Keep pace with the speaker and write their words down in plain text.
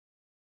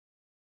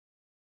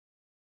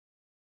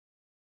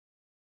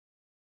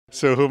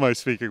So who am I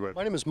speaking with?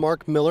 My name is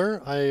Mark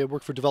Miller. I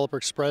work for Developer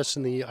Express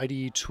in the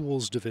IDE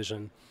Tools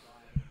division.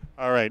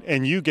 All right,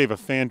 and you gave a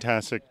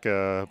fantastic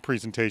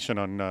presentation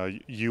on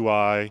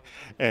UI,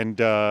 and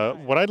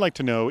what I'd like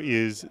to know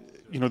is,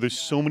 there's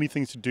so many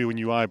things to do in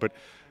UI, but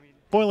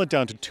boil it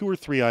down to two or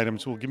three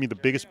items will give me the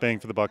biggest bang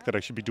for the buck that I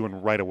should be doing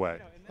right away.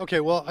 Okay,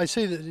 well, I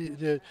say that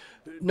the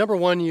number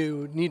one,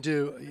 you need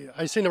to.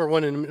 I say number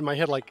one in my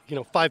head, like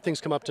five things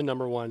come up to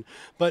number one,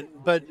 but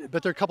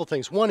there are a couple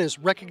things. One is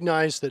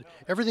recognize that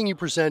everything you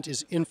present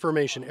is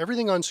information.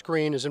 Everything on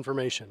screen is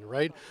information,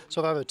 right?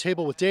 So if I have a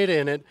table with data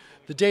in it,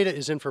 the data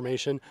is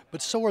information,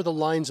 but so are the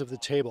lines of the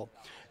table.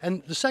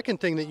 And the second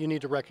thing that you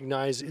need to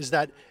recognize is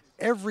that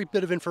every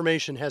bit of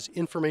information has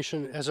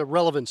a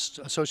relevance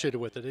associated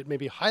with it. It may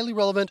be highly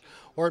relevant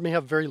or it may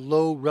have very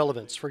low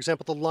relevance. For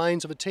example, the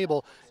lines of a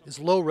table is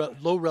low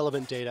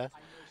relevant data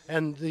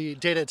and the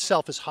data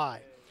itself is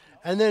high.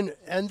 And then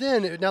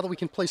now that we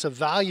can place a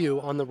value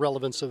on the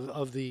relevance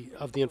of the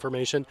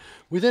information,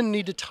 we then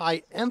need to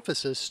tie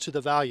emphasis to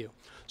the value.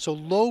 So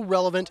low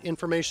relevant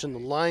information, the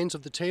lines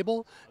of the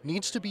table,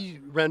 needs to be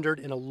rendered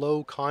in a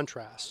low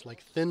contrast,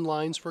 like thin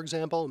lines, for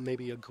example,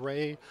 maybe a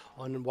gray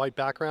on a white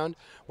background,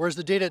 whereas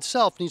the data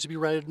itself needs to be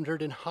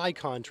rendered in high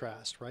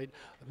contrast, right?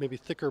 Maybe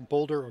thicker,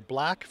 bolder, or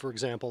black, for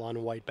example, on a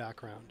white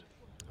background.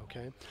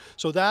 Okay,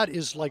 so that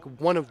is like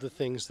one of the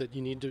things that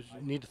you need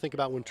to think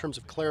about in terms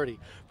of clarity.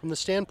 From the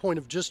standpoint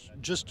of just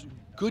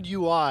good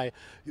UI,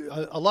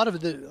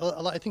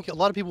 I think a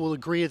lot of people will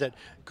agree that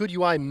good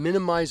UI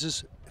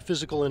minimizes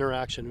physical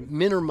interaction,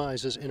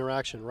 minimizes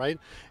interaction, right?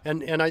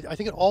 And I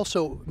think it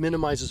also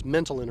minimizes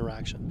mental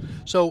interaction.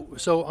 So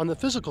on the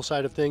physical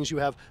side of things, you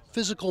have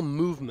physical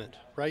movement,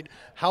 right?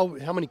 How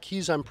many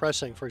keys I'm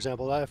pressing, for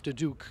example. I have to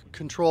do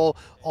Control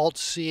Alt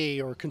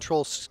C or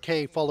Control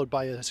K followed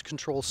by a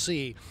Control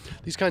C.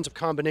 These kinds of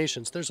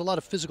combinations. There's a lot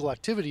of physical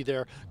activity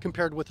there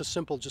compared with a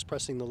simple just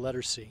pressing the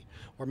letter C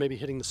or maybe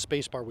hitting the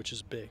space bar, which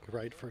is big,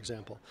 right, for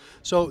example.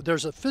 So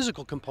there's a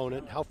physical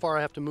component, how far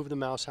I have to move the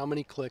mouse, how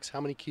many clicks,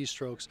 how many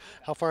keystrokes,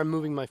 how far I'm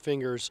moving my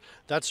fingers,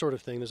 that sort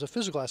of thing. There's a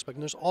physical aspect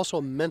and there's also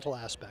a mental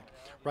aspect,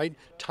 right?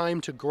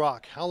 Time to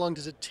grok. How long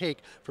does it take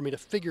for me to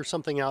figure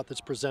something out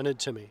that's presented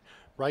to me?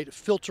 Right,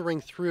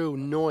 filtering through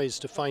noise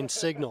to find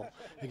signal,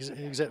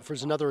 for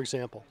another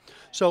example.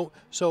 So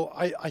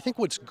I think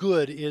what's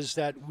good is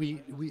that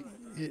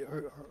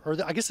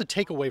I guess the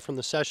takeaway from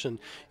the session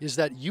is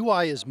that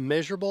UI is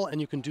measurable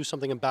and you can do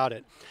something about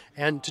it.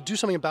 And to do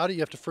something about it, you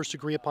have to first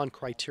agree upon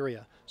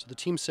criteria. So the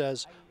team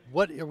says,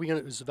 what are we going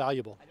to is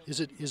valuable? Is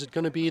it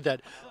going to be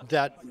that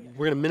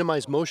we're going to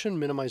minimize motion,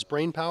 minimize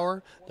brain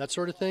power, that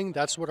sort of thing?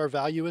 That's what our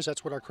value is.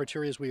 That's what our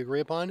criteria is we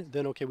agree upon.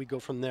 Then okay, we go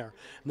from there,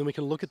 and then we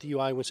can look at the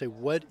UI and we say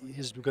what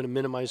is going to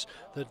minimize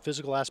the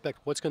physical aspect,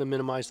 what's going to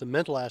minimize the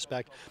mental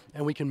aspect,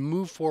 and we can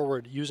move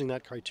forward using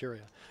that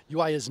criteria.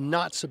 UI is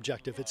not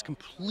subjective. It's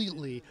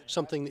completely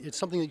something. It's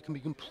something that can be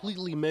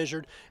completely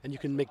measured and you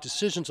can make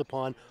decisions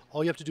upon.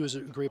 All you have to do is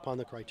agree upon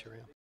the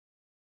criteria.